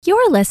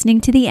You're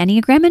listening to the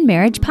Enneagram and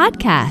Marriage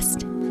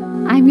podcast.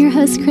 I'm your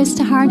host,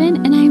 Krista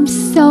Harden, and I'm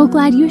so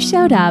glad you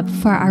showed up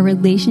for our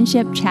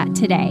relationship chat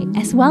today,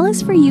 as well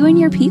as for you and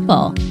your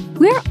people.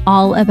 We're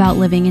all about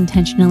living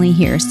intentionally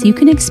here so you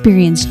can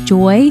experience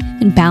joy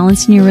and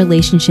balance in your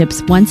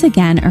relationships once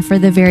again or for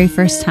the very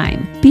first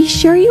time. Be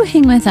sure you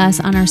hang with us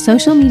on our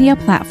social media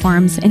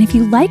platforms, and if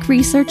you like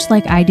research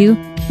like I do,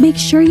 make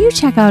sure you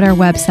check out our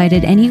website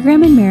at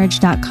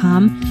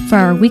enneagramandmarriage.com for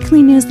our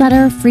weekly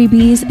newsletter,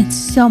 freebies, and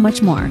so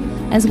much more,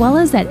 as well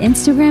as at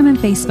Instagram and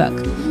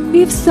Facebook. We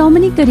have so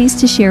many goodies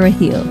to share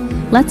with you.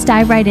 Let's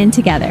dive right in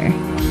together.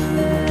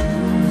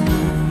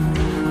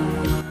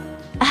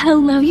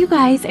 Hello, you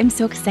guys. I'm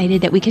so excited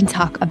that we can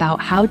talk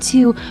about how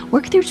to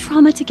work through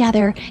trauma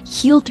together,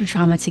 heal through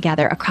trauma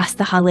together across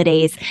the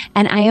holidays.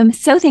 And I am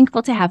so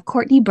thankful to have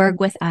Courtney Burg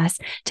with us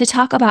to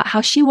talk about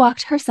how she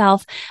walked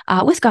herself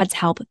with God's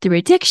help through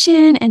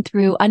addiction and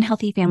through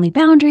unhealthy family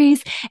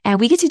boundaries. And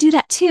we get to do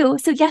that too.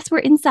 So yes, we're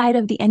inside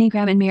of the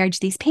Enneagram and Marriage,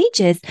 these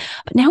pages,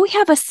 but now we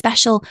have a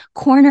special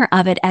corner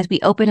of it as we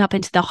open up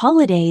into the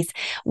holidays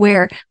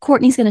where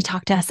Courtney's going to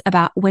talk to us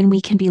about when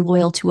we can be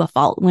loyal to a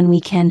fault, when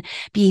we can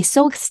be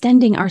so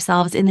extending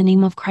ourselves in the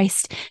name of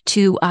Christ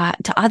to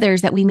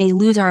others that we may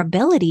lose our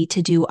ability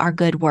to do our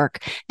good work,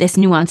 this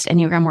nuanced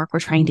Enneagram work we're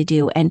trying to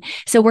do. And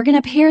so we're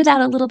going to pair that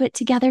a little bit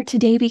together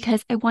today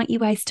because I want you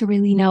guys to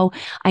really know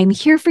I'm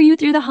here for you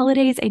through the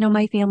holidays. I know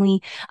my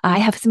family, I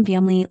have some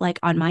family like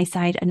on my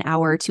side an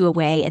hour or two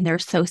away, and they're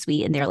so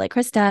sweet. And they're like,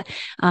 Krista,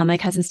 my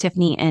cousins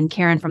Tiffany and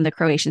Karen from the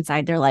Croatian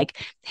side, they're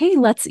like, hey,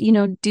 let's,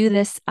 do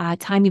this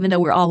time, even though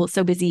we're all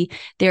so busy.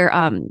 They're,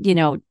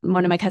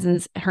 one of my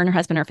cousins, her and her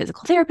husband are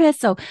physical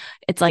therapists. So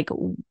it's like,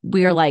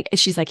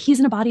 she's like, he's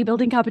in a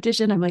bodybuilding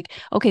competition. I'm like,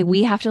 okay,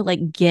 we have to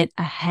get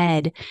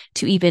ahead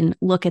to even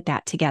look at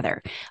that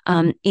together.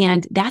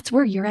 And that's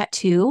where you're at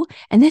too.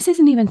 And this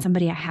isn't even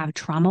somebody I have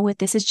trauma with.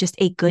 This is just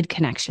a good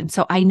connection.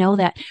 So I know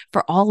that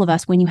for all of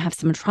us, when you have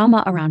some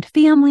trauma around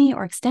family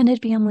or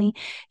extended family,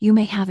 you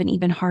may have an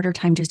even harder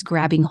time just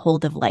grabbing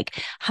hold of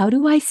how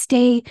do I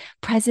stay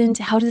present?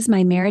 How does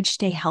my marriage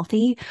stay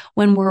healthy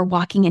when we're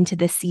walking into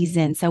this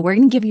season? So we're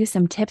going to give you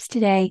some tips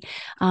today.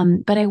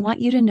 But I want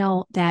you to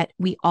know that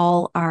we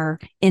all are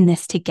in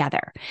this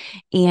together.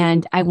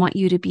 And I want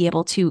you to be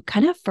able to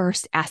kind of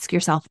first ask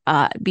yourself,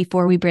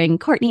 before we bring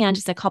Courtney on,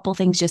 just a couple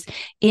things, just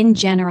in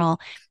general,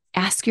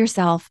 ask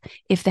yourself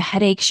if the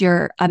headaches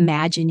you're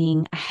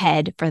imagining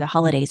ahead for the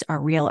holidays are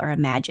real or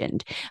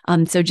imagined.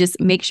 So just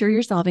make sure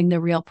you're solving the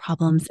real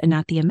problems and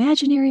not the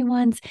imaginary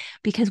ones,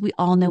 because we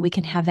all know we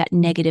can have that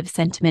negative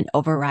sentiment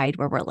override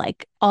where we're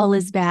like, all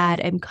is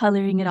bad. I'm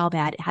coloring it all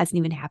bad. It hasn't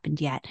even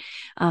happened yet.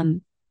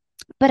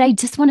 But I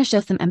just want to show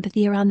some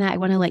empathy around that. I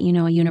want to let you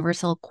know a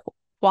universal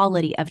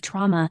quality of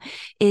trauma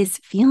is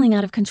feeling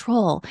out of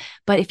control.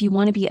 But if you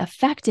want to be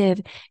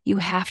effective, you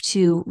have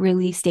to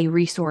really stay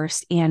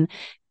resourced and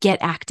get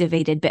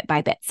activated bit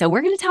by bit. So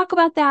we're going to talk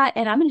about that.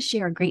 And I'm going to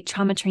share a great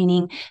trauma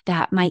training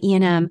that my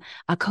E&M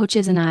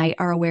coaches and I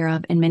are aware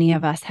of, and many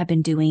of us have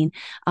been doing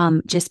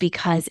just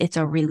because it's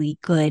a really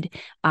good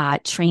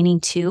training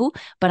too.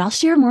 But I'll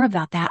share more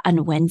about that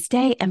on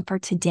Wednesday. And for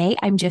today,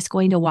 I'm just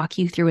going to walk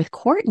you through with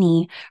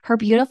Courtney, her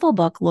beautiful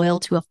book, Loyal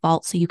to a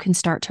Fault, so you can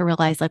start to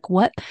realize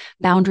what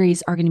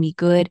boundaries are going to be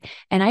good.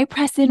 And I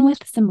press in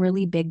with some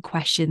really big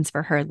questions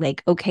for her,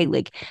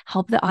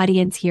 help the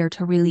audience here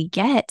to really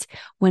get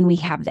when we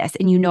have this.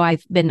 And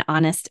I've been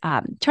honest,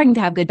 trying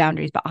to have good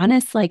boundaries, but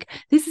honest,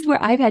 this is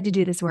where I've had to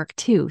do this work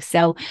too.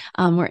 So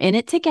we're in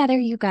it together,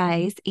 you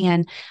guys.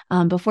 And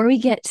before we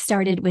get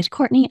started with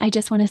Courtney, I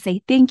just want to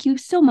say thank you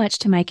so much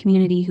to my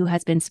community who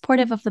has been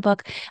supportive of the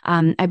book.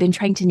 I've been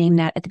trying to name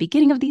that at the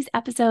beginning of these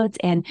episodes.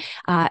 And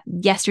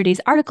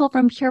yesterday's article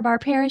from Pure Bar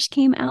Parish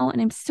came out,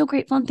 and I'm so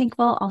grateful and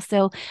thankful.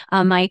 Also,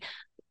 my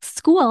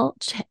school,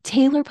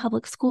 Taylor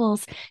Public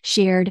Schools,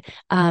 shared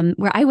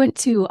where I went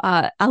to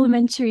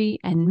elementary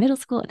and middle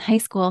school and high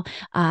school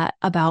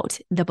about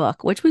the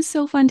book, which was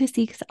so fun to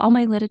see because all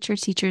my literature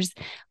teachers,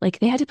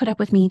 they had to put up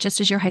with me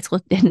just as your high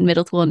school and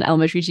middle school and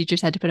elementary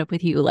teachers had to put up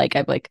with you.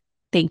 I'm like,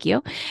 thank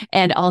you.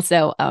 And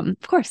also,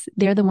 of course,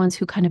 they're the ones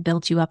who kind of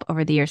build you up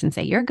over the years and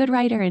say, you're a good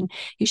writer and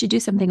you should do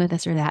something with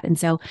this or that. And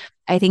so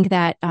I think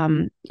that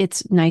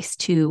it's nice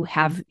to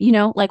have,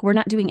 we're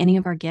not doing any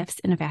of our gifts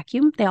in a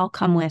vacuum. They all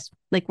come with,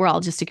 we're all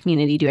just a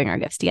community doing our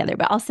gifts together.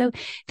 But also,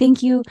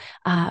 thank you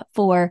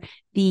for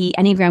the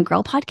Enneagram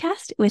Girl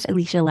podcast with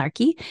Alicia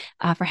Larkey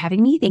for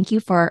having me. Thank you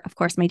for, of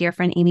course, my dear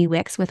friend Amy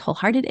Wicks with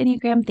Wholehearted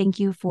Enneagram. Thank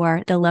you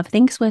for the Love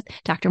Thinks with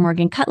Dr.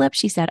 Morgan Cutlip.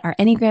 She said our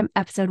Enneagram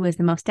episode was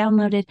the most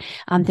downloaded.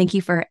 Thank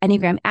you for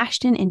Enneagram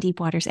Ashton and Deep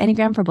Waters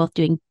Enneagram for both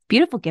doing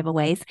beautiful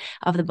giveaways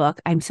of the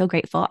book. I'm so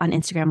grateful on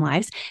Instagram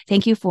Lives.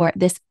 Thank you for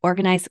This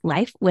Organized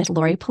Life with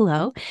Lori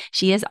Pillow.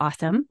 She is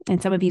awesome.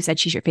 And some of you said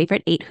she's your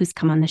favorite 8 who's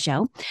come on the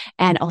show.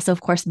 And also,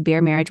 of course,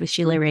 Bare Marriage with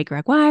Sheila Ray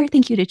Gregoire.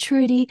 Thank you to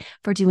Trudy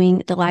for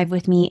doing the live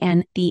with me,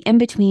 and the In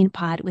Between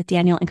pod with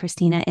Daniel and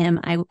Christina M.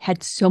 I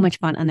had so much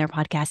fun on their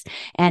podcast,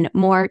 and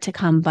more to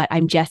come, but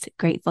I'm just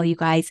grateful, you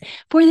guys,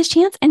 for this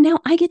chance. And now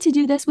I get to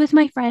do this with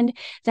my friend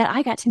that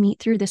I got to meet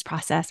through this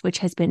process, which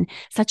has been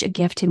such a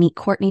gift to meet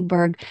Courtney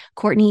Burg.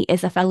 Courtney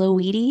is a fellow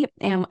Wheatie,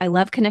 and I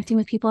love connecting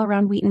with people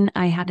around Wheaton.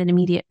 I had an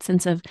immediate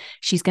sense of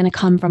she's going to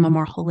come from a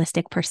more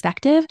holistic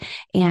perspective.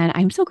 And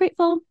I'm so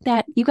grateful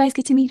that you guys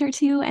get to meet her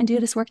too and do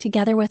this work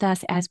together with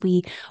us as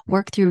we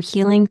work through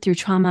healing through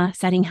trauma,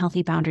 setting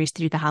healthy boundaries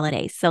through the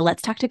holidays. So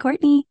let's talk to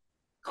Courtney.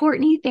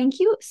 Courtney, thank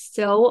you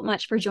so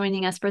much for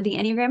joining us for the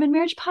Enneagram and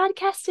Marriage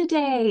podcast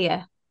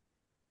today.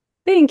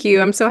 Thank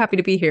you. I'm so happy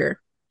to be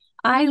here.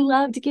 I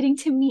loved getting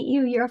to meet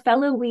you. You're a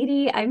fellow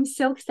Wheatie. I'm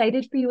so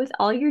excited for you with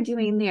all you're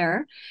doing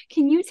there.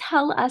 Can you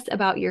tell us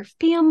about your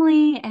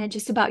family and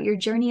just about your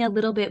journey a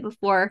little bit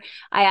before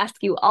I ask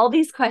you all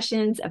these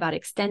questions about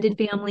extended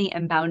family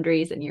and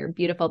boundaries in your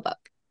beautiful book?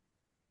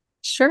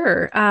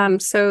 Sure.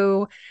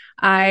 So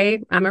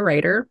I'm a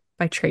writer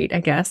by trade, I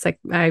guess.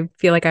 I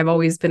feel like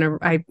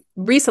I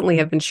recently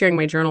have been sharing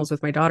my journals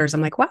with my daughters.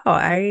 I'm like, wow,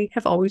 I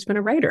have always been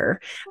a writer.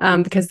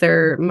 Because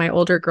my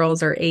older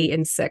girls are 8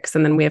 and 6,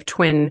 and then we have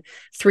twin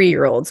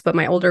 3-year-olds, but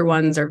my older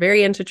ones are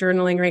very into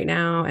journaling right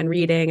now and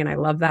reading, and I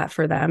love that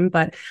for them.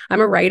 But I'm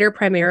a writer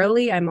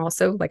primarily. I'm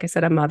also, like I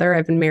said, a mother.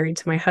 I've been married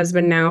to my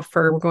husband now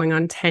we're going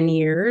on 10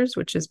 years,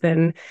 which has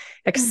been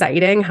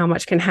exciting how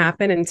much can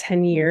happen in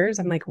 10 years.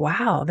 I'm like,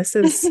 wow,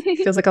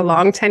 feels like a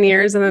long 10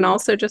 years. And then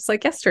also just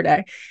like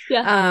yesterday.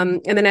 Yeah.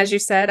 And then, as you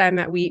said, I'm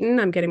at Wheaton.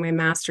 I'm getting my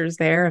master's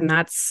there, and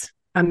that's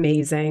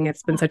amazing.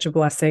 It's been such a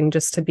blessing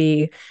just to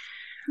be,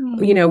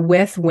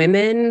 with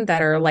women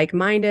that are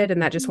like-minded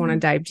and that just want to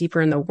dive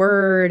deeper in the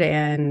word.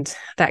 And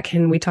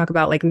we talk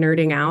about like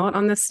nerding out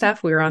on this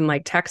stuff. We were on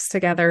like text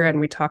together and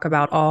we talk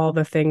about all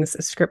the things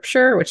of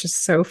scripture, which is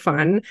so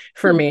fun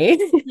for me.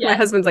 Yes. My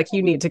husband's like,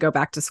 you need to go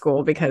back to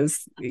school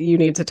because you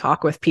need to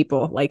talk with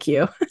people like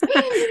you.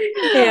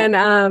 And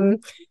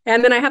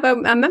then I have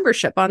a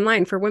membership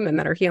online for women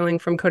that are healing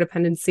from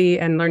codependency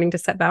and learning to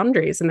set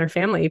boundaries in their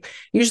family,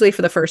 usually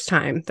for the first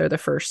time. They're the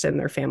first in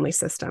their family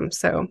system.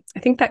 So I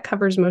think that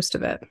covers most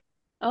of it.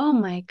 Oh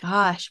my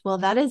gosh. Well,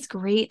 that is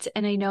great.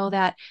 And I know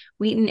that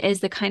Wheaton is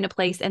the kind of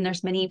place, and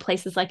there's many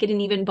places like it.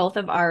 And even both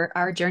of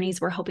our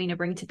journeys we're hoping to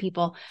bring to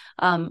people,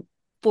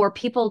 for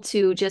people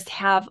to just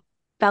have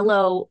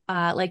fellow,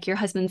 like your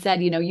husband said,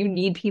 you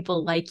need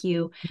people like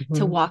you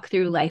to walk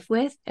through life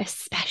with,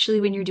 especially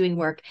when you're doing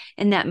work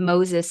in that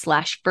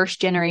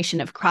Moses/first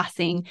generation of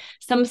crossing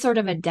some sort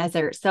of a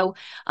desert. So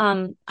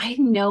I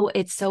know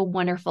it's so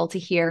wonderful to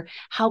hear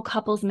how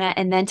couples met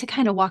and then to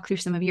kind of walk through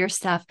some of your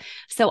stuff.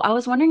 So I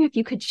was wondering if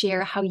you could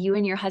share how you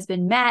and your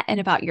husband met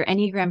and about your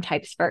Enneagram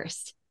types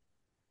first.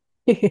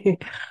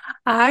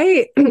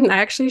 I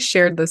actually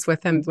shared this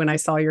with him when I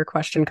saw your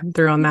question come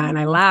through on that, and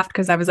I laughed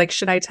because I was like,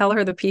 should I tell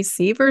her the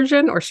PC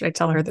version or should I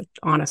tell her the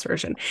honest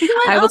version?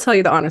 I will tell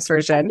you the honest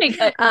version.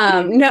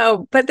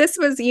 No, but this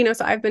was,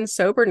 so I've been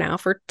sober now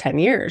for 10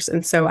 years.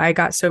 And so I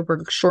got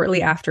sober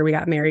shortly after we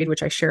got married,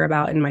 which I share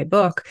about in my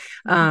book.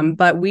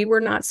 But we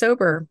were not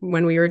sober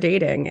when we were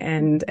dating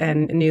and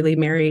newly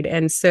married.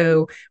 And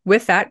so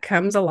with that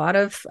comes a lot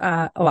of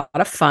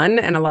fun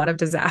and a lot of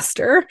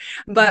disaster.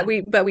 But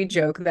we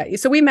joke that,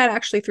 so we met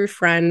actually through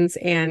friends,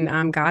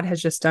 and God has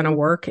just done a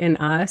work in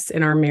us,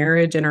 in our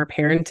marriage, in our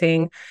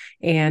parenting,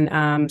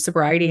 and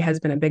sobriety has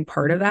been a big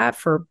part of that.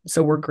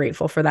 So we're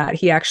grateful for that.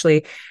 He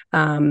actually,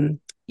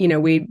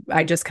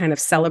 I just kind of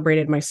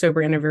celebrated my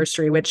sober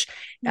anniversary, which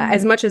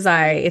as much as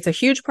it's a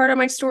huge part of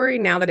my story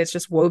now that it's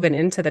just woven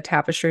into the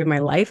tapestry of my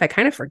life, I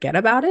kind of forget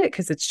about it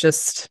because it's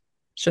just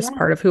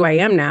part of who I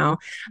am now.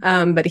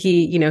 But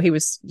he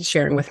was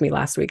sharing with me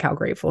last week how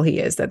grateful he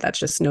is that that's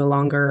just no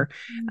longer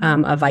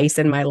a vice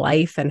in my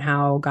life, and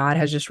how God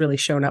has just really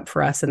shown up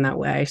for us in that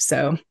way.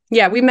 So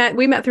yeah, we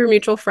met through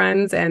mutual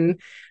friends, and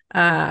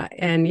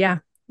yeah,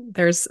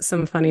 there's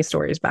some funny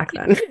stories back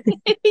then.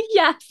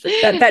 Yes.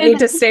 that need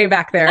to stay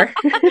back there.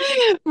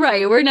 Right.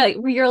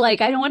 You're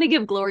like, I don't want to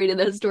give glory to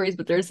those stories,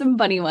 but there's some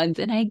funny ones.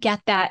 And I get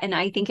that. And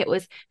I think it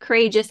was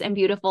courageous and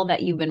beautiful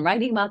that you've been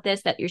writing about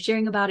this, that you're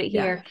sharing about it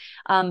here.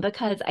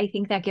 Because I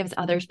think that gives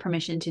others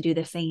permission to do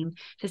the same,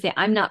 to say,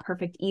 I'm not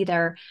perfect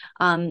either.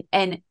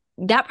 And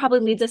that probably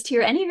leads us to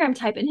your Enneagram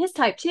type and his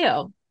type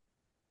too.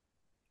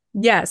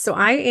 Yeah, so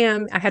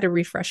I had to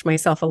refresh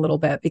myself a little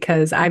bit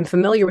because I'm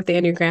familiar with the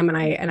Enneagram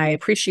and I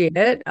appreciate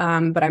it,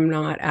 but I'm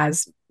not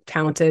as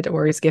talented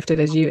or as gifted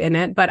as you in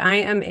it. But I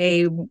am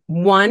a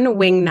 1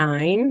 wing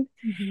 9.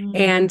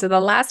 And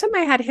the last time I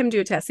had him do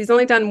a test, he's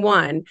only done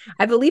one.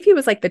 I believe he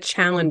was like the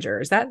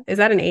challenger. Is that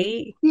an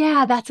 8?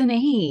 Yeah, that's an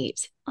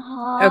 8.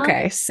 Aww.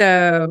 Okay,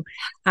 so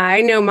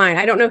I know mine.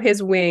 I don't know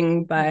his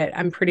wing, but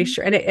I'm pretty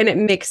sure, and it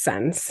makes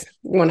sense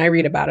when I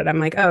read about it. I'm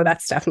like, oh,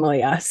 that's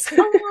definitely us.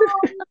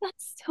 Oh,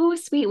 that's so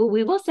sweet. Well,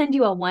 we will send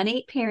you a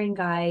 1-8 pairing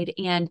guide.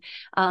 And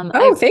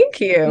Oh, thank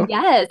you.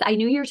 yes, I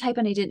knew your type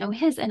and I didn't know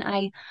his. And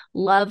I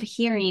love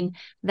hearing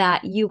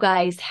that you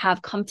guys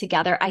have come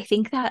together. I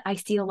think that I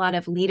see a lot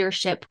of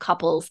leadership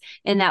couples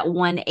in that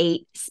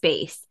 1-8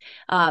 space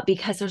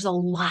because there's a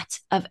lot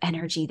of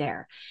energy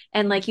there.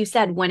 And like you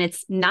said, when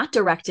it's not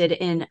directed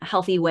in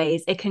healthy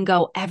ways, it can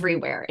go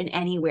everywhere and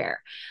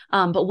anywhere.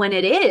 But when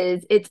it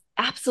is, it's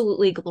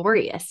absolutely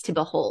glorious to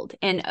behold.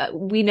 And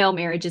we know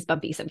marriage is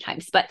bumpy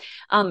sometimes, but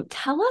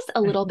tell us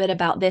a little bit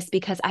about this,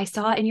 because I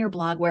saw in your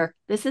blog where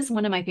this is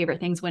one of my favorite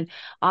things when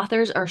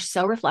authors are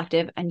so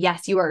reflective. And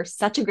yes, you are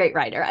such a great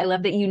writer. I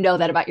love that you know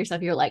that about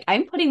yourself. You're like,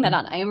 I'm putting that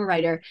on. I am a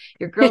writer.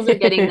 Your girls are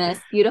getting this.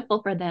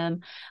 Beautiful for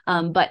them.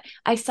 But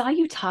I saw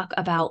you talk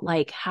about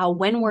like how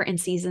when we're in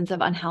seasons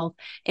of unhealth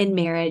in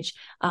marriage,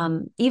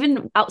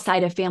 even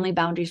outside of family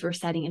boundaries we're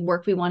setting and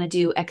work we want to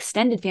do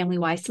extended family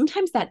wise,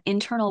 sometimes that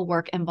internal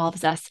work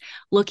involves us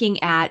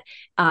looking at,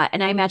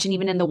 and I imagine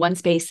even in the one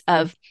space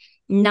of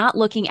not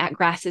looking at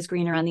grass is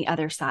greener on the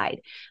other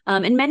side.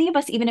 And many of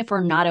us, even if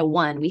we're not a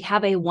one, we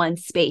have a one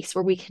space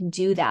where we can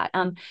do that.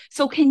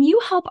 So can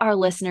you help our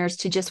listeners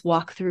to just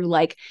walk through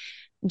like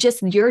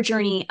just your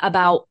journey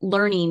about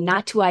learning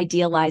not to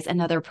idealize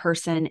another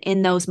person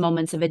in those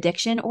moments of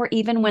addiction, or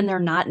even when they're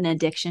not in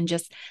addiction,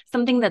 just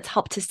something that's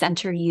helped to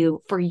center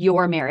you for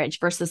your marriage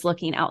versus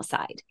looking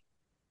outside?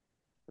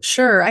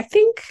 Sure. I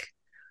think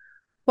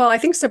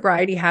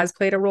sobriety has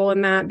played a role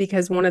in that,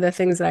 because one of the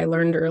things that I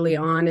learned early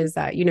on is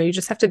that, you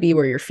just have to be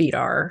where your feet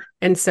are.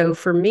 And so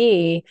for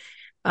me,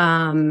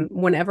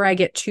 whenever I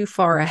get too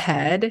far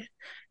ahead,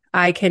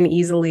 I can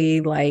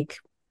easily like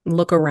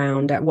look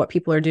around at what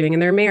people are doing in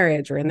their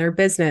marriage or in their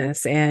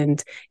business.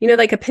 And,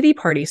 like a pity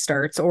party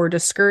starts or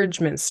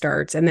discouragement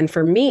starts. And then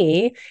for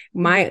me,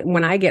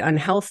 when I get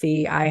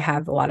unhealthy, I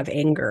have a lot of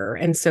anger.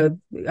 And so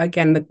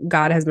again,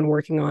 God has been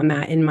working on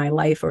that in my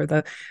life over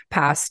the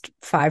past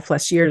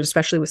 5+ years,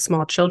 especially with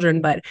small children.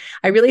 But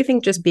I really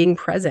think just being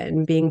present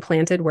and being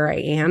planted where I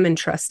am and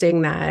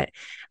trusting that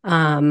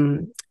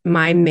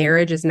my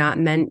marriage is not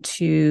meant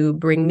to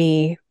bring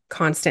me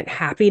constant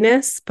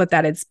happiness, but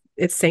that it's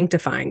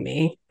sanctifying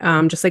me,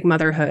 just like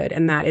motherhood,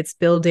 and that it's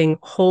building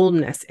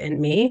wholeness in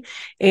me.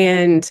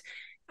 And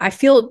I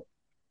feel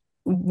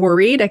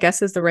worried, I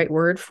guess is the right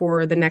word,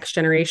 for the next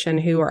generation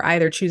who are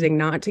either choosing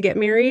not to get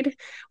married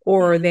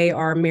or they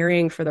are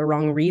marrying for the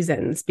wrong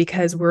reasons,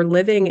 because we're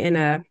living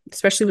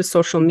especially with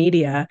social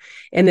media,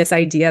 in this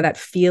idea that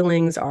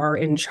feelings are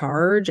in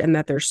charge and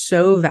that they're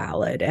so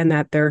valid and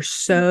that they're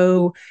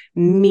so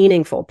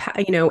meaningful,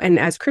 and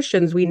as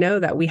Christians, we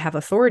know that we have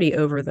authority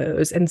over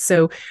those. And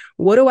so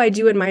what do I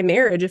do in my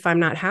marriage if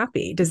I'm not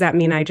happy? Does that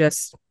mean I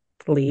just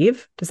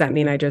leave? Does that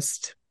mean I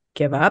just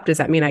give up? Does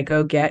that mean I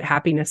go get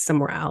happiness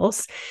somewhere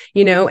else?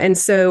 And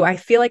so I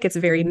feel like it's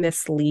very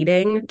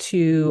misleading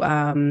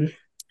to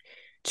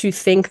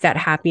think that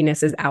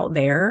happiness is out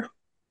there.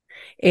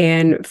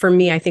 And for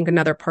me, I think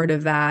another part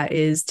of that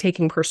is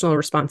taking personal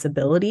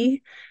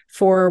responsibility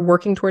for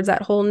working towards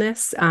that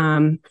wholeness.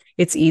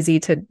 It's easy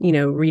to,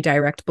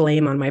 redirect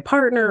blame on my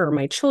partner or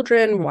my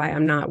children, why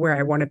I'm not where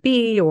I want to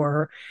be,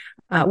 or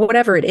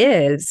whatever it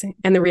is.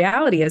 And the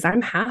reality is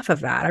I'm half of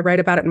that. I write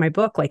about it in my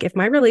book. Like if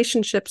my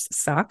relationships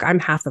suck, I'm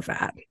half of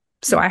that.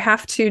 So I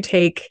have to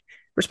take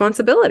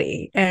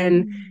responsibility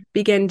and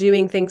begin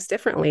doing things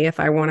differently if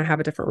I want to have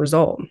a different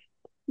result.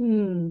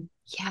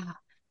 Yeah.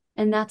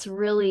 And that's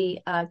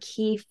really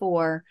key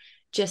for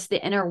just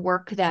the inner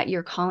work that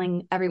you're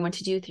calling everyone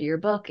to do through your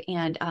book.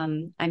 And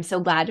I'm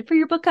so glad for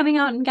your book coming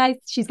out. And guys,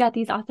 she's got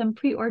these awesome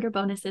pre-order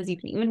bonuses. You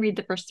can even read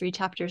the first 3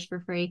 chapters for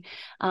free.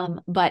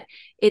 But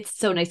it's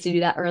so nice to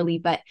do that early.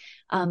 But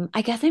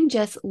I guess I'm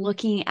just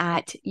looking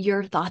at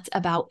your thoughts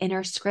about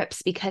inner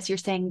scripts, because you're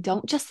saying,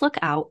 don't just look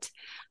out,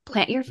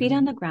 plant your feet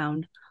on the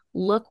ground,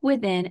 look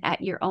within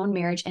at your own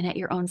marriage and at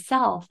your own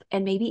self,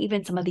 and maybe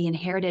even some of the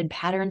inherited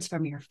patterns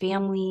from your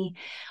family,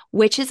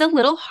 which is a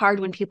little hard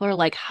when people are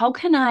like, how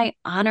can I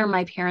honor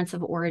my parents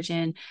of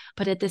origin,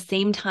 but at the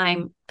same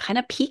time kind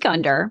of peek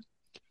under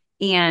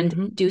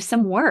and do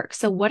some work?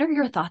 So what are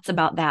your thoughts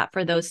about that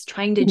for those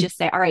trying to just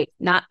say, all right,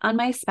 not on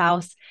my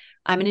spouse,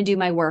 I'm going to do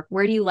my work?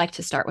 Where do you like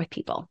to start with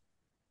people?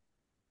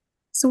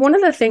 So one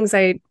of the things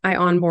I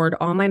onboard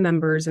all my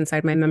members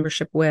inside my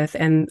membership with,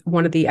 and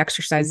one of the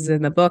exercises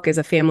in the book, is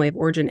a family of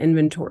origin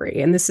inventory.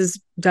 And this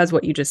does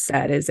what you just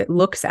said, is it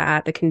looks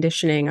at the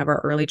conditioning of our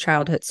early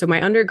childhood. So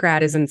my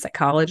undergrad is in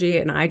psychology,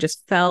 and I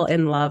just fell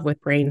in love with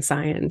brain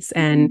science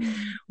and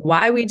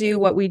why we do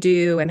what we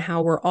do and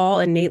how we're all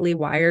innately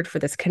wired for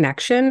this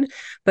connection.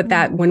 But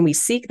that when we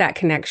seek that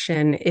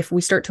connection, if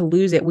we start to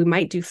lose it, we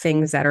might do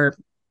things that are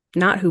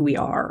not who we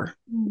are,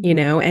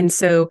 And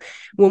so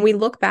when we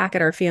look back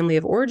at our family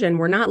of origin,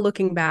 we're not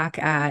looking back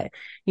at,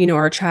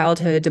 our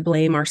childhood to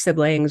blame our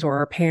siblings or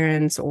our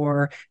parents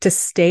or to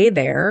stay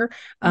there.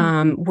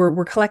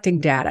 We're collecting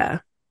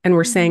data. And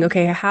we're saying,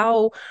 okay,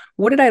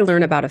 what did I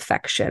learn about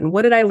affection?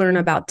 What did I learn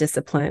about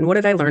discipline? What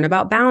did I learn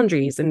about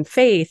boundaries and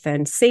faith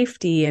and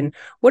safety? And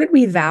what did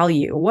we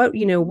value?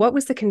 What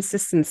was the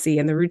consistency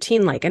and the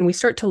routine like? And we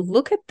start to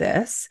look at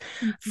this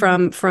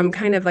from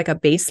kind of like a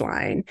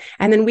baseline.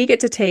 And then we get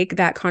to take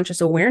that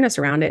conscious awareness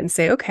around it and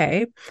say,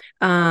 okay,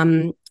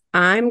 I'm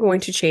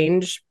going to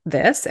change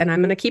this and I'm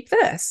going to keep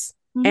this.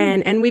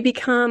 And we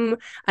become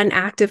an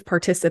active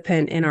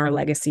participant in our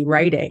legacy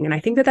writing. And I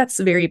think that that's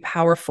very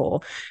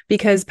powerful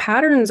because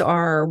patterns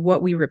are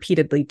what we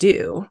repeatedly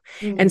do.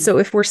 And so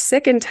if we're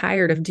sick and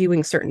tired of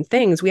doing certain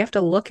things, we have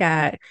to look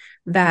at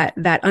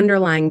that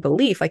underlying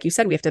belief. Like you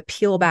said, we have to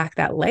peel back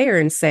that layer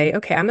and say,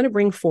 okay, I'm going to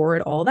bring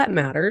forward all that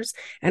matters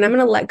and I'm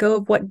going to let go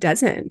of what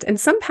doesn't. And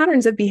some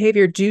patterns of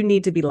behavior do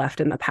need to be left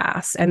in the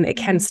past and it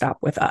can stop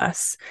with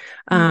us.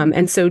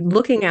 And so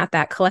looking at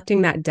that,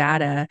 collecting that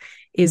data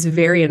is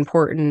very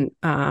important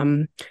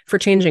for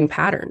changing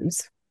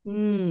patterns.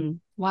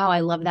 Wow,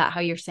 I love that. How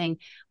you're saying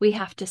we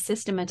have to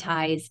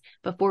systematize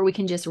before we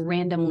can just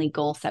randomly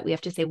goal set. We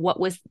have to say, what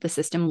was the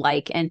system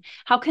like? And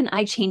how can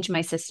I change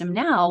my system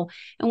now?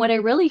 And what I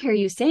really hear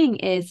you saying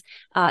is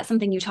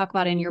something you talk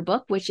about in your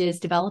book, which is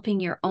developing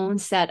your own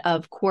set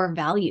of core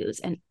values.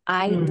 And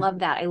I love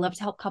that. I love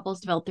to help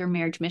couples develop their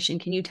marriage mission.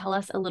 Can you tell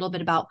us a little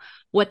bit about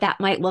what that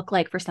might look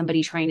like for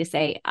somebody trying to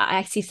say,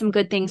 I see some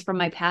good things from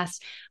my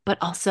past, but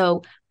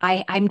also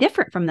I'm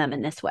different from them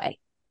in this way?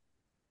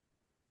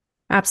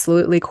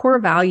 Absolutely. Core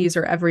values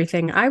are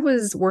everything. I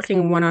was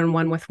working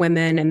one-on-one with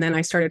women and then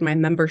I started my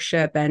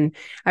membership and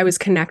I was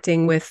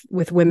connecting with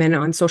women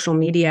on social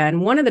media.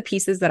 And one of the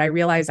pieces that I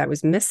realized I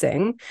was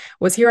missing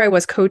was here I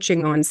was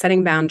coaching on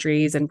setting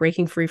boundaries and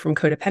breaking free from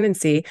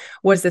codependency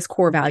was this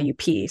core value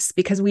piece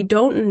because we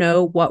don't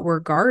know what we're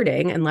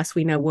guarding unless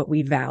we know what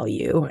we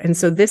value. And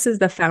so this is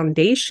the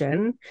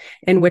foundation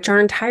in which our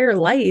entire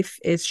life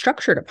is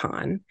structured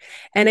upon.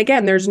 And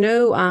again, there's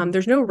no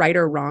right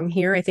or wrong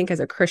here. I think as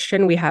a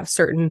Christian, we have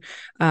certain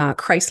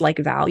Christ-like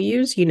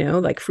values,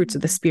 like fruits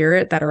of the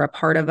Spirit that are a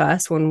part of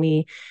us when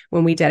we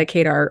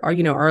dedicate our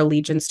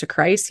allegiance to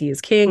Christ. He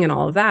is King and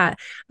all of that.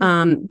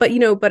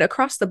 But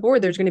across the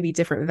board, there's going to be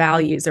different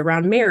values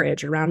around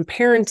marriage, around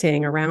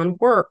parenting, around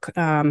work,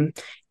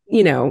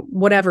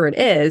 whatever it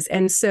is.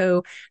 And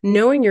so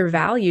knowing your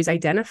values,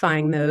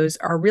 identifying those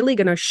are really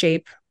going to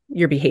shape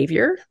your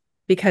behavior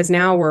because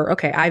now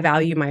I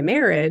value my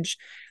marriage.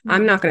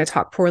 I'm not going to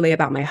talk poorly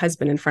about my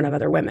husband in front of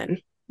other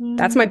women.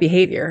 That's my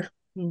behavior.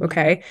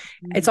 Okay.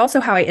 It's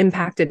also how I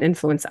impact and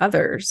influence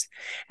others.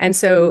 And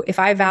so if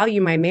I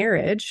value my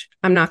marriage,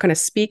 I'm not going to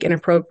speak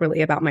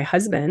inappropriately about my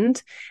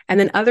husband. And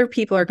then other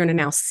people are going to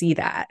now see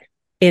that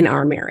in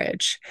our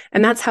marriage.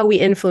 And that's how we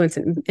influence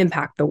and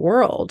impact the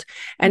world.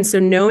 And so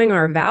knowing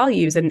our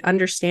values and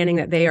understanding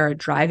that they are a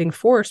driving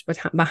force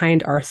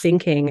behind our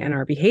thinking and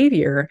our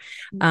behavior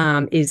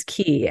is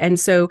key. And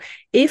so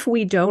if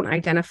we don't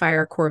identify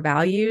our core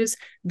values,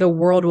 the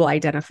world will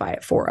identify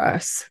it for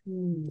us.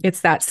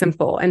 It's that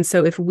simple. And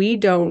so if we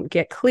don't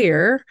get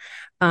clear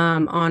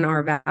on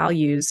our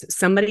values,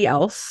 somebody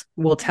else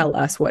will tell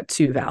us what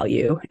to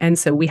value. And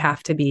so we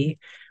have to be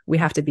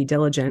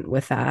diligent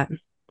with that.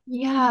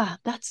 Yeah,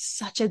 that's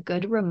such a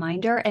good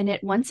reminder. And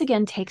it once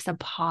again takes a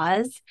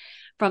pause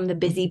from the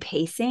busy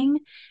pacing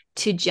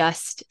to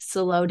just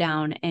slow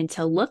down and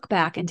to look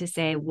back and to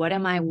say, what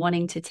am I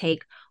wanting to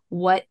take?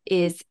 What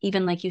is,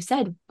 even like you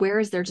said, where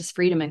is there just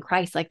freedom in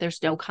Christ? Like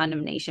there's no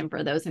condemnation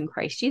for those in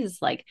Christ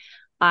Jesus. Like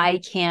I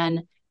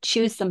can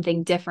choose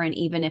something different,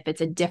 even if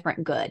it's a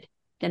different good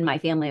than my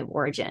family of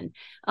origin.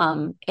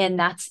 And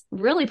that's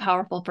really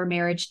powerful for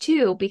marriage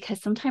too,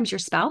 because sometimes your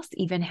spouse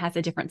even has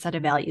a different set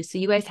of values. So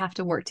you guys have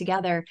to work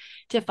together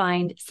to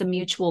find some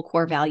mutual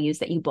core values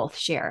that you both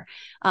share.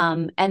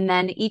 And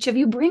then each of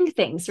you bring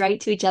things,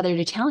 right, to each other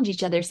to challenge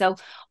each other. So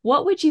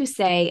what would you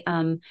say,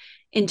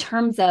 in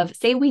terms of,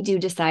 say we do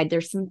decide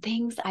there's some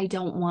things I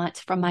don't want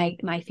from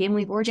my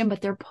family of origin, but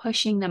they're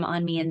pushing them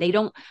on me and they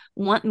don't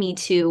want me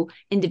to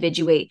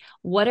individuate.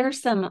 What are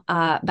some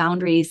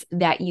boundaries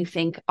that you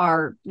think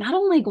are not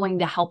only going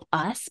to help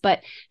us,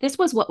 but this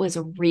was what was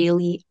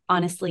really,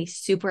 honestly,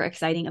 super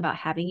exciting about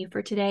having you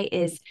for today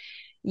is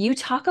you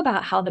talk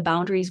about how the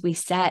boundaries we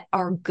set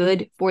are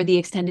good for the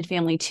extended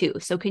family too.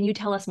 So can you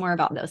tell us more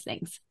about those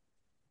things?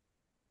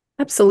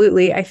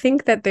 Absolutely. I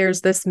think that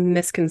there's this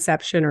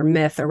misconception or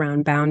myth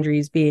around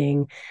boundaries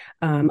being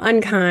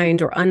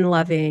unkind or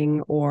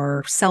unloving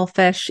or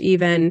selfish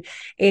even.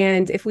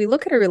 And if we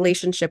look at a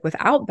relationship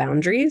without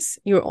boundaries,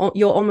 you'll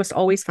almost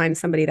always find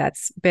somebody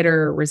that's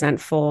bitter,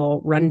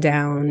 resentful, run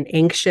down,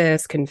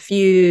 anxious,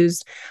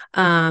 confused.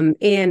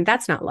 And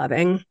that's not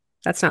loving.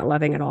 That's not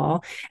loving at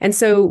all. And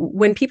so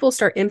when people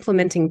start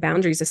implementing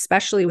boundaries,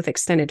 especially with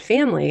extended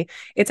family,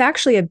 it's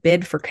actually a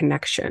bid for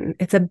connection.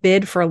 It's a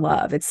bid for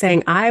love. It's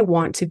saying, I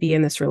want to be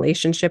in this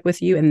relationship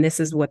with you, and this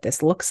is what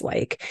this looks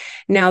like.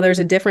 Now, there's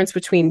a difference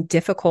between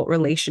difficult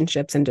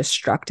relationships and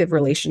destructive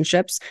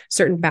relationships.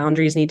 Certain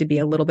boundaries need to be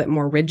a little bit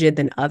more rigid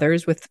than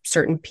others with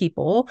certain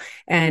people.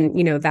 And,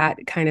 that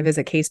kind of is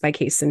a case by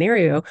case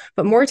scenario.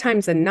 But more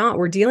times than not,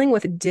 we're dealing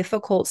with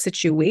difficult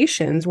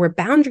situations where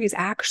boundaries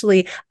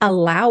actually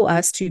allow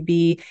us to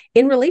be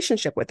in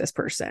relationship with this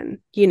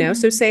person,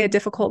 so say a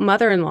difficult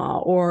mother-in-law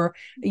or,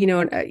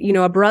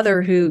 a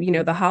brother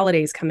who, the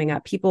holidays coming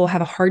up, people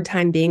have a hard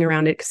time being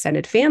around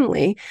extended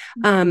family.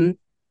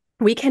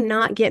 We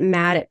cannot get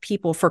mad at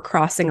people for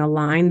crossing a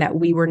line that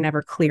we were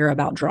never clear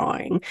about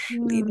drawing.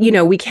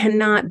 We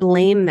cannot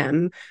blame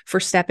them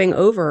for stepping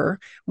over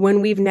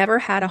when we've never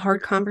had a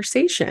hard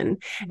conversation.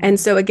 And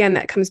so again,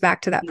 that comes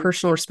back to that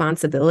personal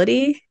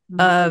responsibility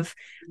of,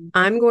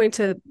 I'm going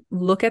to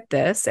look at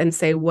this and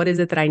say, what is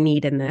it that I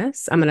need in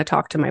this? I'm going to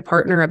talk to my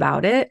partner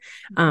about it.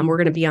 We're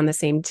going to be on the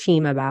same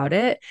team about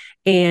it.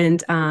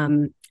 And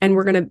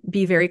we're going to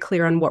be very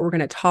clear on what we're going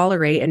to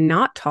tolerate and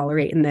not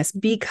tolerate in this,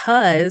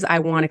 because I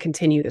want to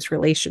continue this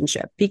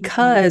relationship,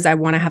 because I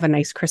want to have a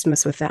nice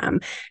Christmas with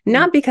them,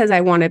 not because I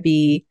want to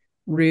be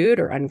rude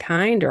or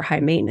unkind or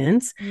high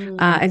maintenance.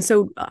 And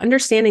so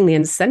understanding the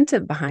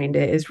incentive behind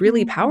it is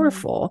really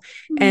powerful.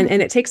 And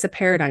it takes a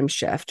paradigm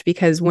shift,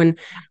 because when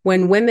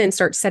women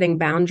start setting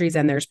boundaries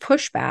and there's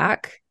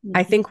pushback,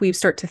 I think we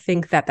start to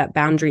think that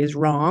boundary is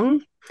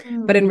wrong.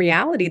 But in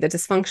reality, the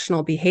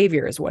dysfunctional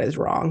behavior is what is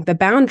wrong. The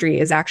boundary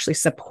is actually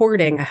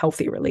supporting a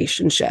healthy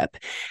relationship.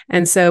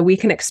 And so we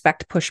can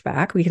expect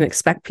pushback. We can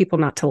expect people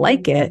not to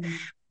like it,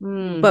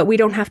 but we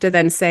don't have to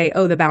then say,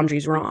 oh, the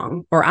boundary's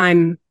wrong, or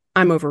I'm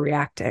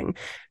overreacting.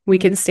 We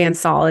can stand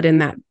solid in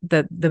that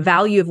the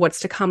value of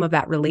what's to come of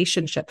that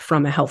relationship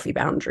from a healthy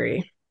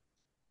boundary.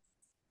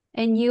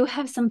 And you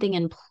have something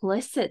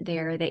implicit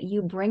there, that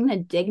you bring the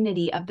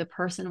dignity of the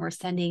person we're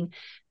sending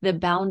the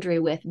boundary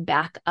with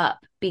back up.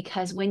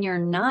 Because when you're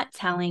not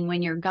telling,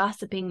 when you're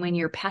gossiping, when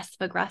you're passive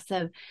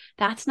aggressive,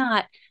 that's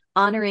not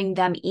honoring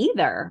them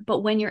either. But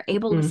when you're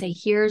able to say,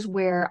 here's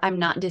where I'm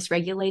not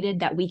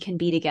dysregulated, that we can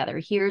be together.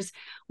 Here's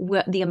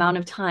the amount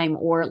of time,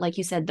 or like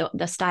you said,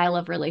 the style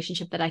of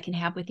relationship that I can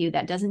have with you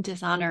that doesn't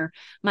dishonor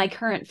my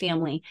current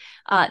family.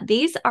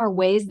 These are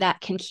ways that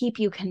can keep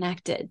you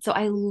connected. So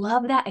I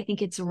love that. I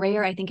think it's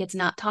rare. I think it's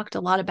not talked a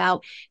lot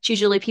about. It's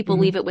usually people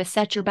leave it with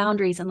set your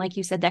boundaries. And like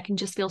you said, that can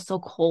just feel so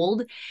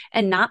cold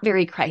and not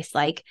very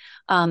Christ-like.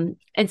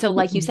 And so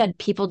like you said,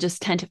 people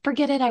just tend to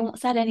forget it. I won't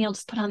set any, I'll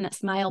just put on that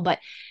smile. But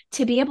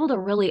to be able to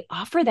really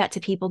offer that to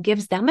people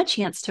gives them a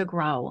chance to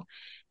grow.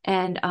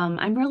 And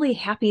I'm really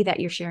happy that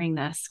you're sharing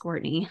this,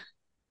 Courtney.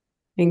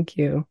 Thank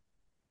you.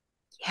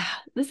 Yeah,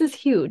 this is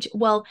huge.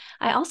 Well,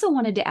 I also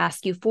wanted to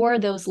ask you, for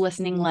those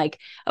listening, like,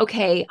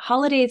 okay,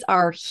 holidays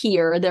are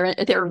here.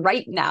 They're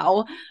right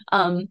now.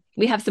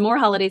 We have some more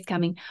holidays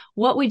coming.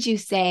 What would you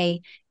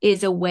say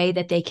is a way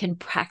that they can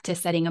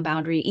practice setting a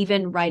boundary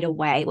even right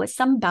away? What's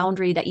some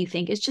boundary that you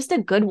think is just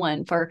a good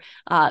one for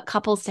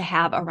couples to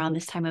have around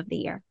this time of the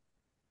year?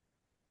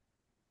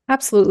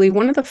 Absolutely.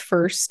 One of the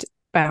first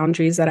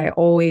boundaries that I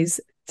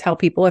always tell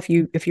people, if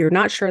you're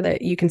not sure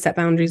that you can set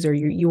boundaries, or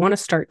you want to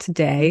start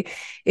today,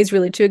 is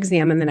really to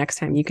examine the next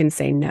time you can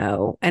say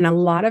no. And a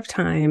lot of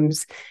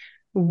times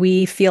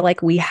we feel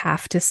like we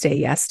have to say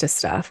yes to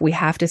stuff. We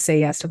have to say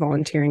yes to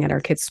volunteering at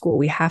our kids' school.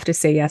 We have to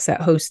say yes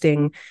at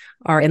hosting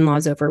our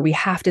in-laws over. We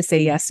have to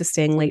say yes to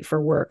staying late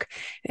for work.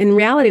 In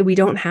reality, we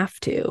don't have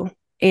to.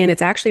 And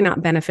it's actually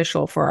not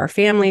beneficial for our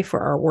family,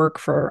 for our work,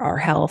 for our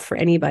health, for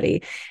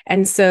anybody.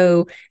 And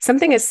so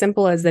something as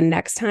simple as, the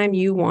next time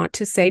you want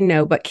to say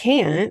no but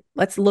can't,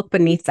 let's look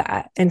beneath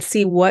that and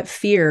see what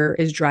fear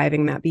is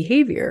driving that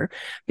behavior.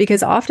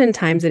 Because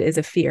oftentimes it is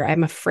a fear.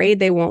 I'm afraid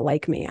they won't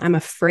like me. I'm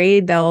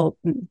afraid they'll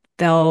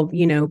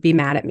be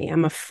mad at me.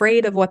 I'm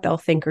afraid of what they'll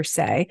think or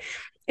say.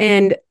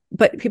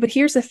 But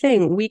here's the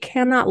thing, we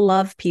cannot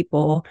love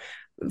people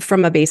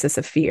from a basis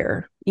of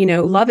fear.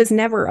 Love is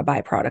never a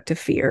byproduct of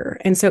fear.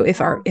 And so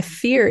if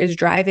fear is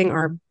driving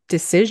our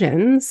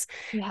decisions,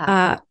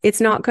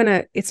 it's not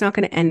gonna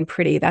end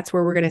pretty. That's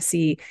where we're gonna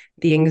see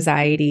the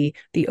anxiety,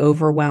 the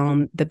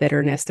overwhelm, the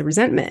bitterness, the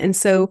resentment. And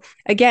so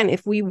again,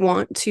 if we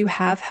want to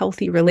have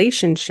healthy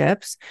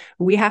relationships,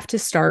 we have to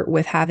start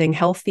with having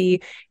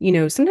healthy,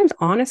 sometimes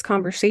honest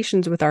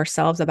conversations with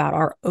ourselves about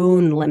our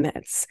own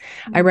limits.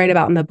 I write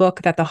about in the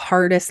book that the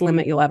hardest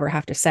limit you'll ever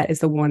have to set is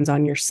the ones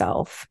on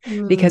yourself,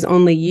 because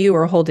only you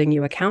are holding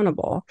you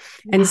accountable.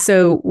 And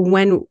so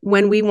when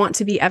we want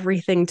to be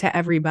everything to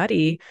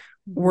everybody,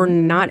 we're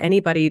not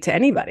anybody to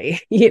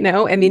anybody,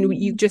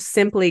 you just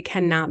simply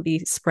cannot be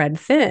spread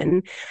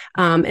thin.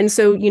 And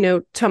so,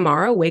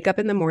 tomorrow, wake up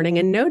in the morning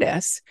and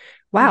notice,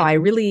 wow,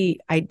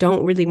 I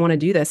don't really want to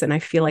do this. And I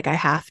feel like I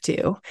have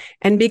to,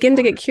 and begin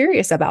to get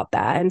curious about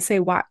that and say,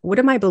 what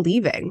am I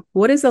believing?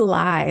 What is a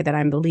lie that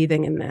I'm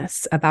believing in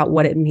this about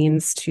what it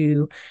means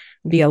to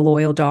be a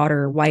loyal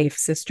daughter, wife,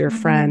 sister,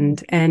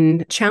 friend,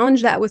 and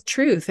challenge that with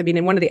truth. I mean,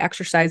 and one of the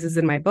exercises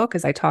in my book,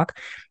 as I talk,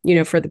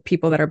 for the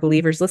people that are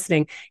believers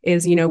listening,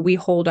 is, we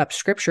hold up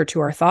scripture to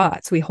our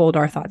thoughts. We hold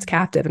our thoughts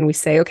captive and we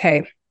say,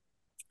 okay,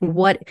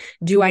 what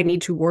do I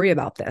need to worry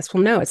about this?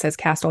 Well, no, it says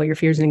cast all your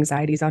fears and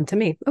anxieties onto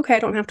me. Okay, I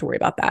don't have to worry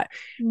about that.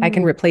 I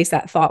can replace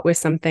that thought with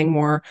something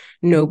more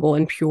noble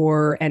and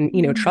pure and,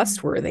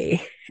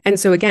 trustworthy. And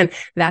so again,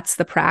 that's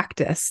the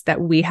practice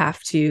that we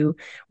have to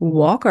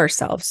walk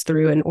ourselves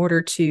through in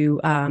order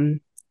to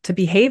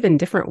behave in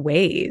different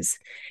ways.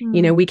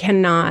 We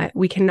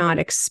cannot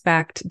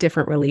expect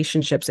different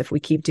relationships if we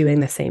keep doing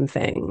the same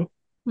thing.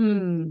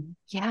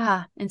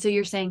 Yeah. And so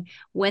you're saying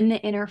when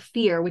the inner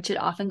fear, which it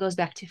often goes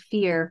back to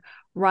fear,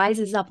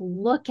 rises up,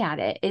 look at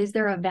it. Is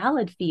there a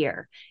valid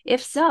fear?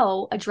 If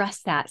so,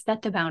 address that,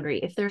 set the boundary.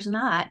 If there's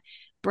not,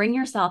 bring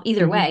yourself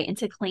either way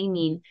into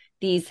claiming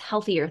these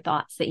healthier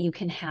thoughts that you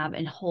can have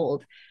and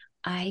hold.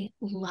 I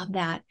love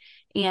that.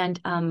 And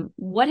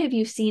what have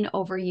you seen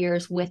over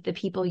years with the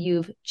people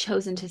you've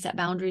chosen to set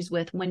boundaries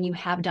with when you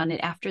have done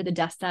it after the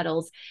dust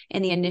settles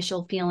and the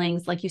initial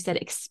feelings, like you said,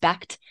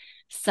 expect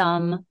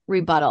some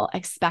rebuttal,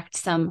 expect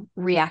some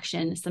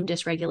reaction, some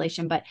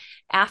dysregulation. But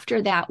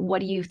after that,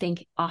 what do you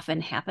think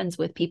often happens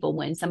with people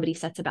when somebody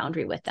sets a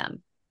boundary with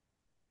them?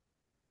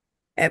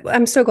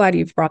 I'm so glad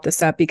you've brought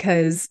this up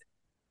because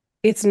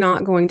it's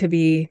not going to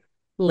be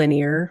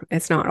linear.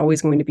 It's not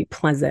always going to be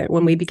pleasant.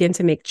 When we begin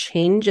to make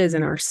changes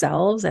in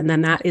ourselves and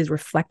then that is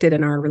reflected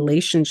in our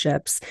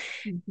relationships,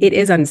 it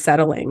is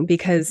unsettling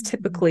because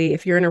typically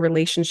if you're in a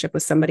relationship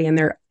with somebody and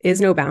there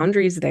is no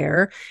boundaries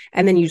there,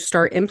 and then you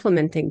start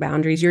implementing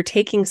boundaries, you're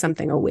taking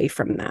something away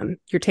from them.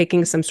 You're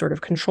taking some sort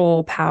of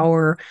control,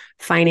 power,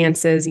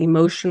 finances,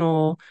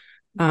 emotional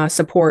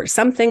support,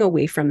 something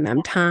away from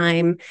them,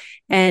 time.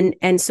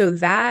 And so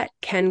that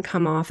can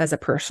come off as a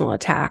personal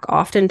attack.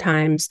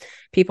 Oftentimes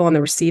people on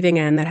the receiving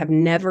end that have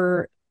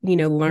never,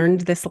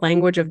 learned this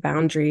language of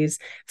boundaries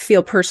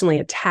feel personally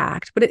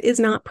attacked, but it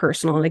is not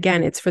personal. And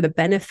again, it's for the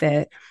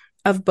benefit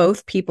of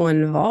both people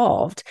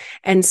involved.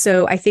 And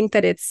so I think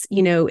that it's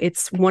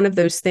one of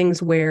those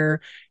things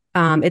where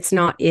it's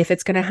not if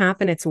it's going to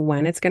happen, it's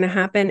when it's going to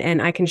happen.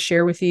 And I can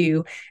share with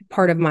you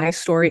part of my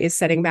story is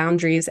setting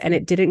boundaries, and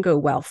it didn't go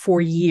well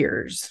for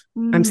years.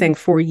 I'm saying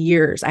for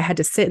years. I had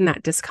to sit in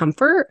that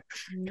discomfort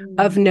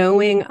of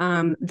knowing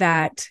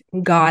that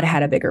God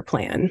had a bigger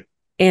plan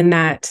and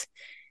that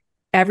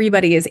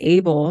everybody is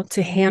able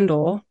to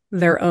handle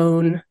their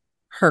own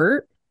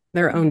hurt,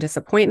 their own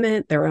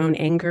disappointment, their own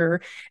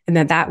anger, and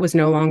that was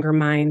no longer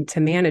mine to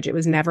manage. It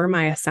was never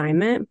my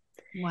assignment.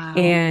 Wow.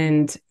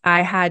 And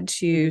I had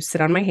to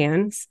sit on my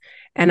hands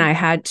and I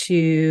had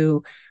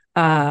to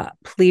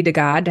plead to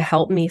God to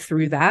help me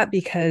through that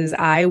because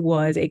I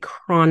was a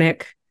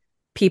chronic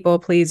people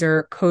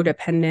pleaser,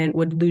 codependent,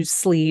 would lose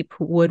sleep,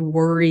 would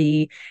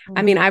worry.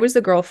 I mean, I was the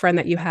girlfriend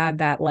that you had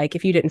that, like,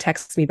 if you didn't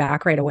text me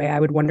back right away, I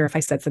would wonder if I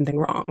said something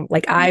wrong.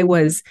 Like I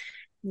was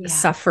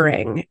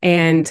suffering.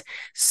 And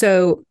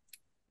so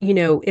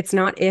it's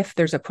not if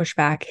there's a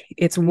pushback,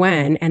 it's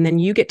when, and then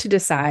you get to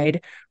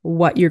decide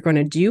what you're going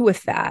to do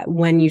with that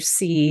when you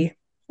see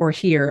or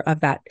hear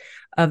of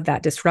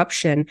that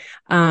disruption.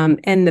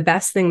 And the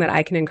best thing that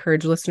I can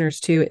encourage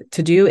listeners to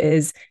do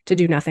is to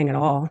do nothing at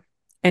all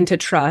and to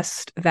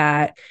trust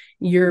that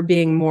you're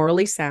being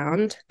morally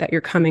sound, that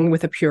you're coming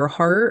with a pure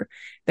heart,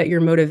 that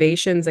your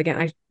motivations,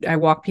 again, I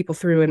walk people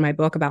through in my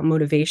book about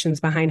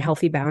motivations behind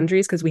healthy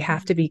boundaries because we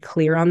have to be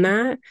clear on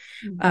that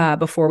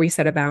before we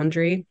set a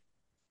boundary.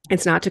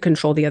 It's not to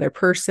control the other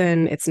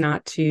person. It's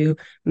not to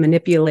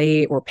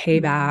manipulate or pay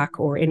back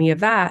or any of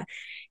that.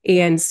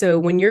 And so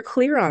when you're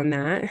clear on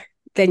that,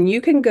 then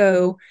you can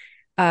go,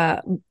 I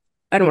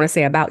don't want to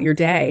say about your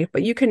day,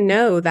 but you can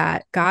know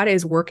that God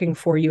is working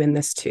for you in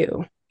this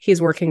too.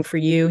 He's working for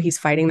you. He's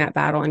fighting that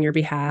battle on your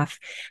behalf.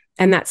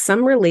 And that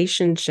some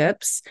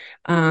relationships,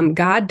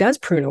 God does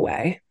prune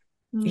away.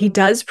 He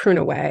does prune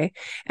away.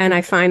 And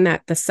I find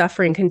that the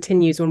suffering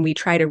continues when we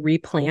try to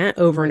replant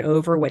over and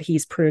over what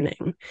he's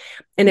pruning.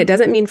 And it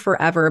doesn't mean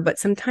forever, but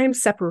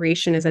sometimes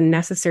separation is a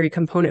necessary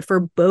component for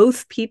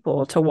both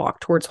people to walk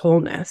towards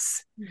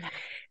wholeness.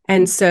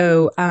 And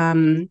so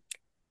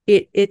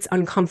it's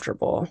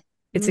uncomfortable.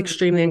 It's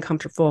extremely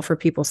uncomfortable for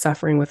people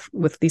suffering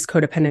with these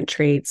codependent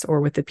traits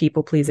or with the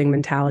people-pleasing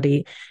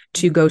mentality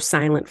to go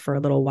silent for a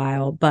little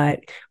while.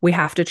 But we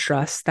have to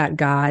trust that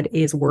God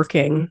is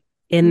working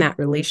in that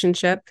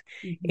relationship,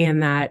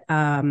 and that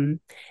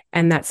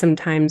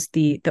sometimes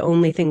the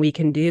only thing we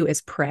can do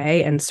is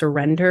pray and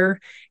surrender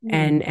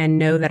and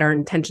know that our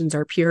intentions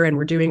are pure and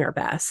we're doing our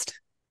best.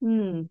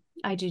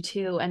 I do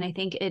too. And I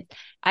think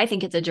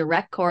it's a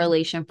direct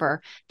correlation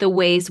for the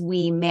ways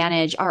we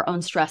manage our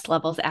own stress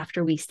levels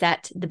after we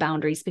set the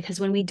boundaries, because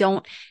when we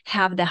don't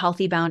have the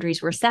healthy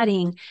boundaries we're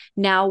setting,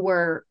 now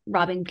we're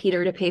robbing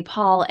Peter to pay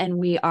Paul, and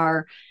we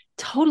are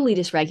totally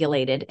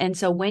dysregulated. And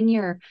so when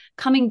you're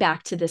coming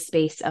back to the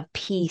space of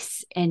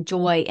peace and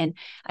joy, and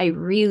I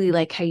really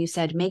like how you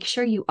said, make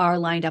sure you are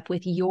lined up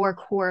with your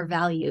core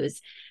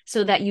values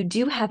so that you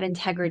do have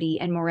integrity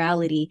and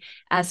morality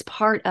as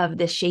part of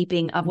the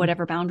shaping of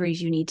whatever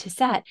boundaries you need to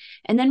set.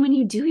 And then when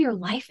you do, your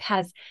life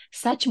has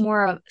such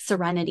more of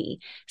serenity.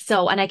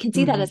 So, and I can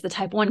see that as the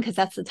type 1, because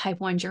that's the type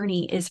 1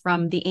 journey, is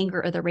from the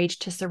anger or the rage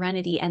to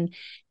serenity, and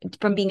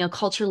from being a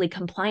culturally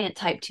compliant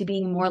type to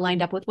being more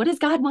lined up with, what does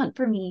God want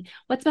for me?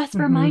 What's best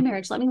for my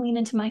marriage? Let me lean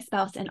into my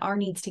spouse and our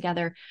needs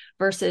together,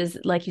 versus,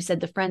 like you said,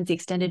 the friends, the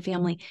extended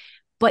family.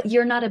 But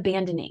you're not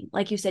abandoning.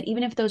 Like you said,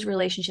 even if those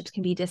relationships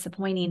can be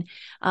disappointing,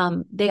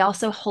 they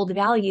also hold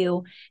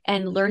value,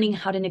 and learning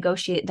how to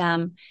negotiate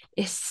them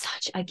is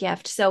such a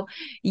gift. So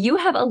you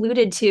have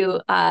alluded to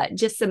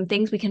just some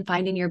things we can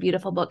find in your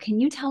beautiful book. Can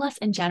you tell us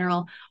in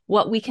general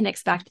what we can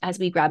expect as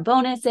we grab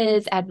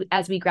bonuses,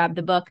 as we grab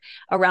the book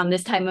around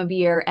this time of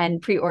year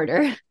and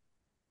pre-order?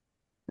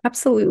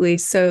 Absolutely.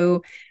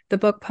 So the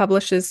book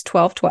publishes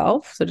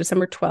 12/12, so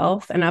December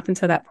 12th. And up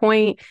until that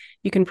point,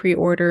 you can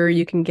pre-order,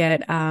 you can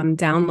get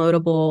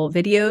downloadable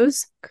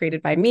videos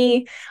created by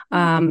me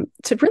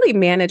to really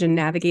manage and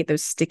navigate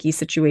those sticky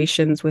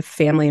situations with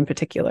family in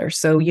particular.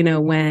 So,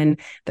 when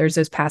there's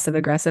those passive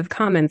aggressive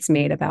comments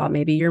made about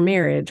maybe your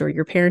marriage or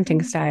your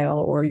parenting style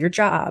or your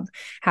job,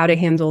 how to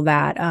handle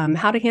that,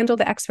 how to handle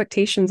the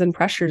expectations and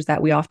pressures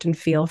that we often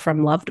feel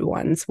from loved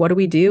ones. What do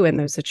we do in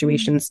those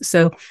situations?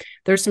 So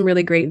there's some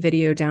really great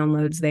video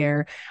downloads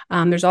there.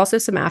 There's also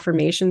some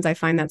affirmations. I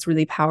find that's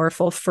really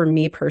powerful for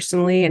me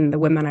personally and the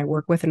women I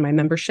work with in my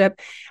membership.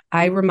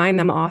 I remind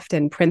them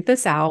often, print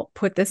this out,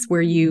 put this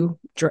where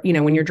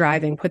when you're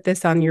driving, put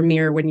this on your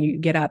mirror when you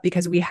get up,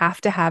 because we have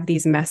to have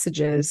these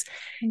messages,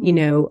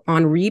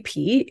 on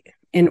repeat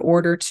in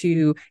order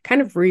to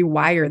kind of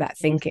rewire that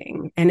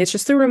thinking. And it's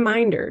just the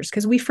reminders,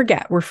 because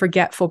we're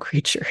forgetful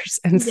creatures.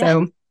 And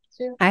so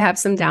I have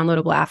some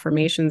downloadable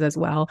affirmations as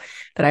well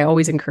that I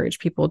always encourage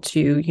people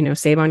to,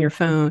 save on your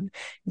phone,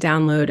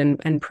 download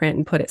and print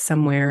and put it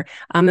somewhere.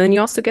 And then you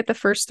also get the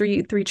first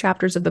three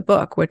chapters of the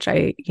book, which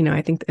I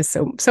think is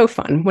so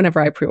fun. Whenever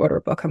I pre-order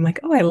a book, I'm like,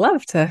 oh, I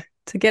love to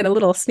get a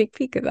little sneak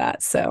peek of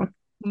that. So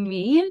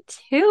me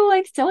too.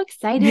 I'm so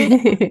excited.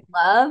 I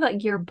love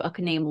your book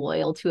name,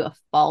 Loyal to a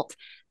Fault.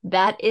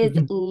 That is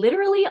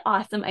literally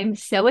awesome. I'm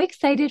so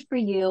excited for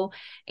you.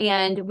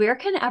 And where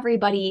can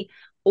everybody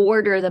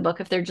order the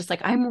book if they're just like,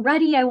 I'm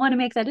ready, I want to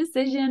make that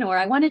decision, or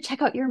I want to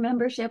check out your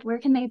membership? Where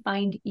can they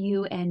find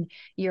you and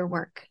your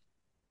work?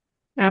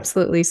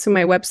 Absolutely. So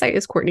my website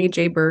is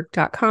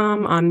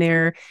courtneyjburg.com. On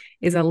there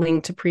is a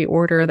link to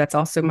pre-order. That's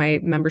also my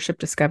membership,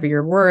 Discover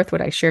Your Worth,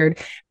 what I shared.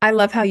 I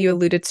love how you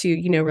alluded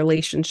to,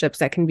 relationships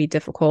that can be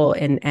difficult,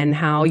 and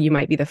how you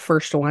might be the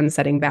first one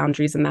setting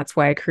boundaries. And that's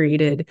why I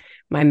created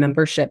my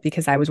membership,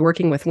 because I was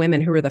working with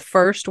women who were the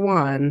first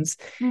ones,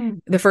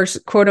 the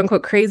first quote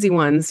unquote crazy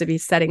ones to be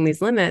setting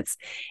these limits.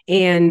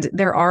 And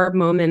there are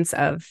moments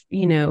of,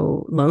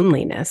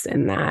 loneliness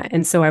in that.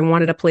 And so I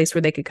wanted a place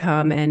where they could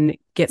come and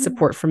get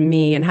support from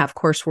me and have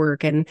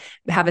coursework and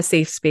have a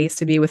safe space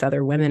to be with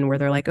other women where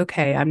they're like,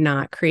 okay, I'm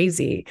not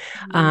crazy.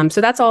 So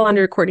that's all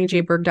under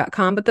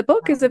courtneyjburg.com. But the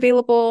book is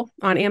available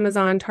on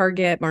Amazon,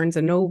 Target, Barnes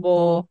and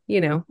Noble,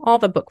 all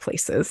the book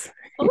places,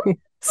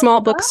 small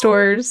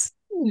bookstores.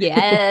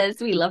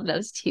 Yes, we love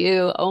those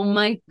too. Oh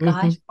my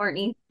gosh,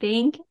 Courtney,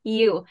 thank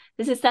you.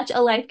 This is such a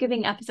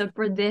life-giving episode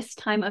for this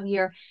time of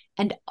year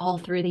and all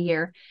through the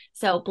year.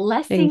 So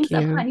blessings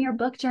upon your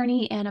book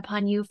journey and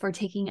upon you for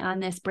taking on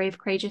this brave,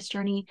 courageous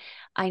journey.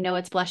 I know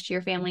it's blessed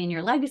your family and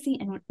your legacy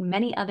and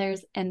many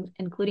others, and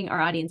including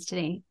our audience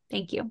today.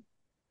 Thank you.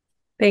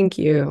 Thank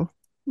you.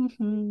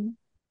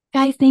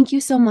 Guys, thank you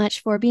so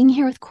much for being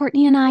here with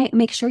Courtney and I.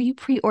 Make sure you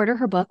pre-order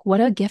her book. What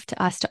a gift to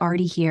us to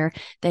already hear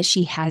that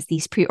she has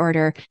these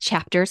pre-order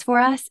chapters for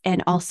us,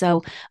 and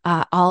also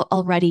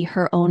already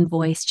her own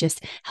voice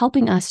just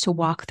helping us to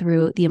walk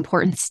through the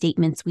important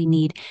statements we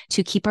need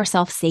to keep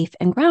ourselves safe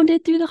and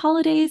grounded through the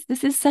holidays.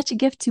 This is such a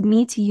gift to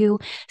me, to you.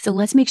 So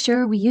let's make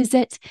sure we use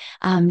it.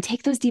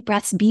 Take those deep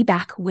breaths. Be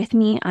back with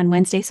me on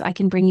Wednesday so I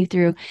can bring you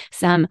through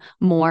some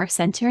more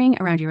centering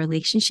around your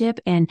relationship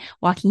and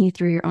walking you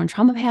through your own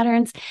trauma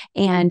patterns.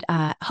 And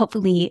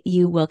hopefully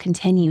you will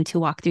continue to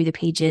walk through the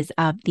pages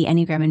of the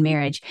Enneagram in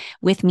Marriage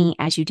with me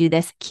as you do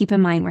this. Keep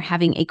in mind, we're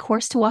having a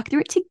course to walk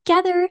through it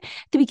together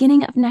at the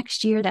beginning of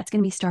next year. That's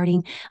going to be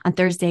starting on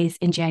Thursdays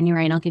in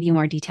January, and I'll give you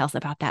more details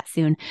about that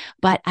soon.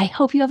 But I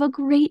hope you have a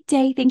great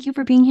day. Thank you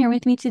for being here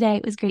with me today.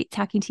 It was great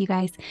talking to you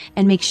guys.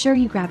 And make sure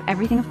you grab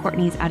everything of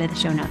Courtney's out of the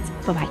show notes.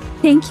 Bye-bye.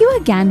 Thank you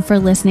again for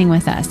listening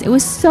with us. It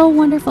was so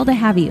wonderful to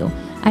have you.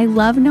 I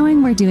love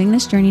knowing we're doing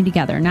this journey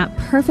together, not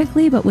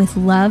perfectly, but with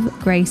love,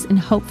 grace, and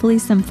hopefully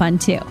some fun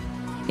too.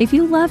 If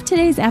you loved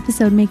today's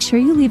episode, make sure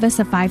you leave us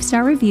a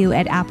 5-star review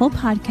at Apple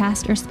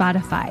Podcast or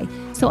Spotify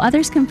so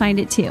others can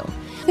find it too.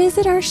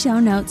 Visit our show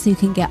notes so you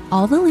can get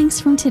all the links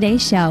from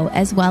today's show,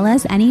 as well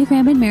as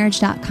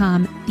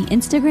EnneagramInMarriage.com, the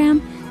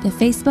Instagram, the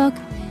Facebook,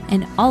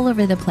 and all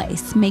over the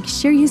place. Make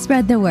sure you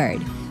spread the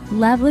word.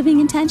 Love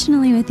living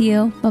intentionally with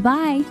you.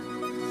 Bye-bye.